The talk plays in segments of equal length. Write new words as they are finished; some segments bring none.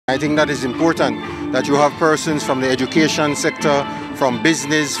I think that is important, that you have persons from the education sector, from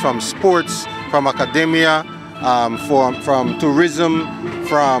business, from sports, from academia, from tourism,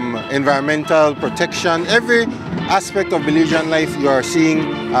 from environmental protection. Every aspect of Belizean life you are seeing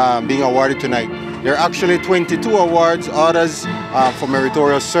being awarded tonight. There are actually 22 awards, orders for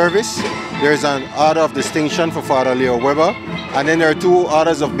meritorious service. There's an Order of Distinction for Father Leo Weber, and then there are 2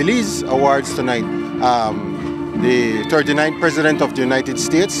 Orders of Belize Awards tonight. The 39th President of the United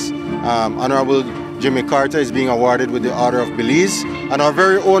States, Honorable Jimmy Carter, is being awarded with the Order of Belize, and our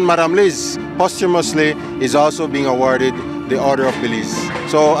very own Madame Liz, posthumously, is also being awarded the Order of Belize.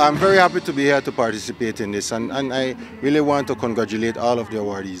 So I'm very happy to be here to participate in this, and I really want to congratulate all of the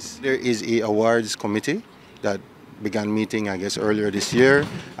awardees. There is a awards committee that began meeting, I guess, earlier this year,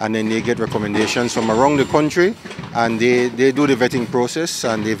 and then they get recommendations from around the country, and they do the vetting process,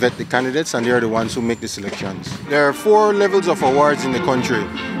 and they vet the candidates, and they're the ones who make the selections. There are 4 levels of awards in the country.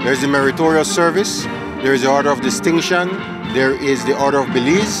 There's the Meritorious Service, there is the Order of Distinction, there is the Order of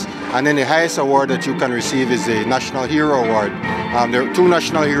Belize, and then the highest award that you can receive is the National Hero Award. There are 2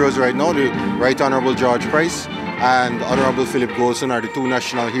 national heroes right now, the Right Honorable George Price and Honorable Philip Golson are the 2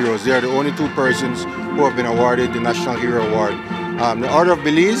 national heroes. They are the only 2 persons who have been awarded the National Hero Award. The Order of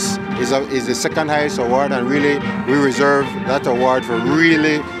Belize is the 2nd highest award, and really we reserve that award for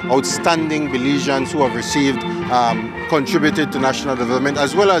really outstanding Belizeans who have received, contributed to national development,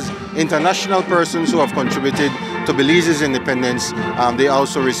 as well as international persons who have contributed to Belize's independence. They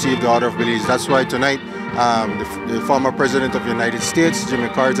also received the Order of Belize. That's why tonight the former President of the United States, Jimmy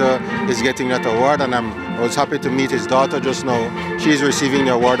Carter, is getting that award, and I was happy to meet his daughter just now. She is receiving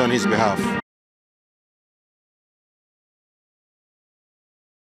the award on his behalf.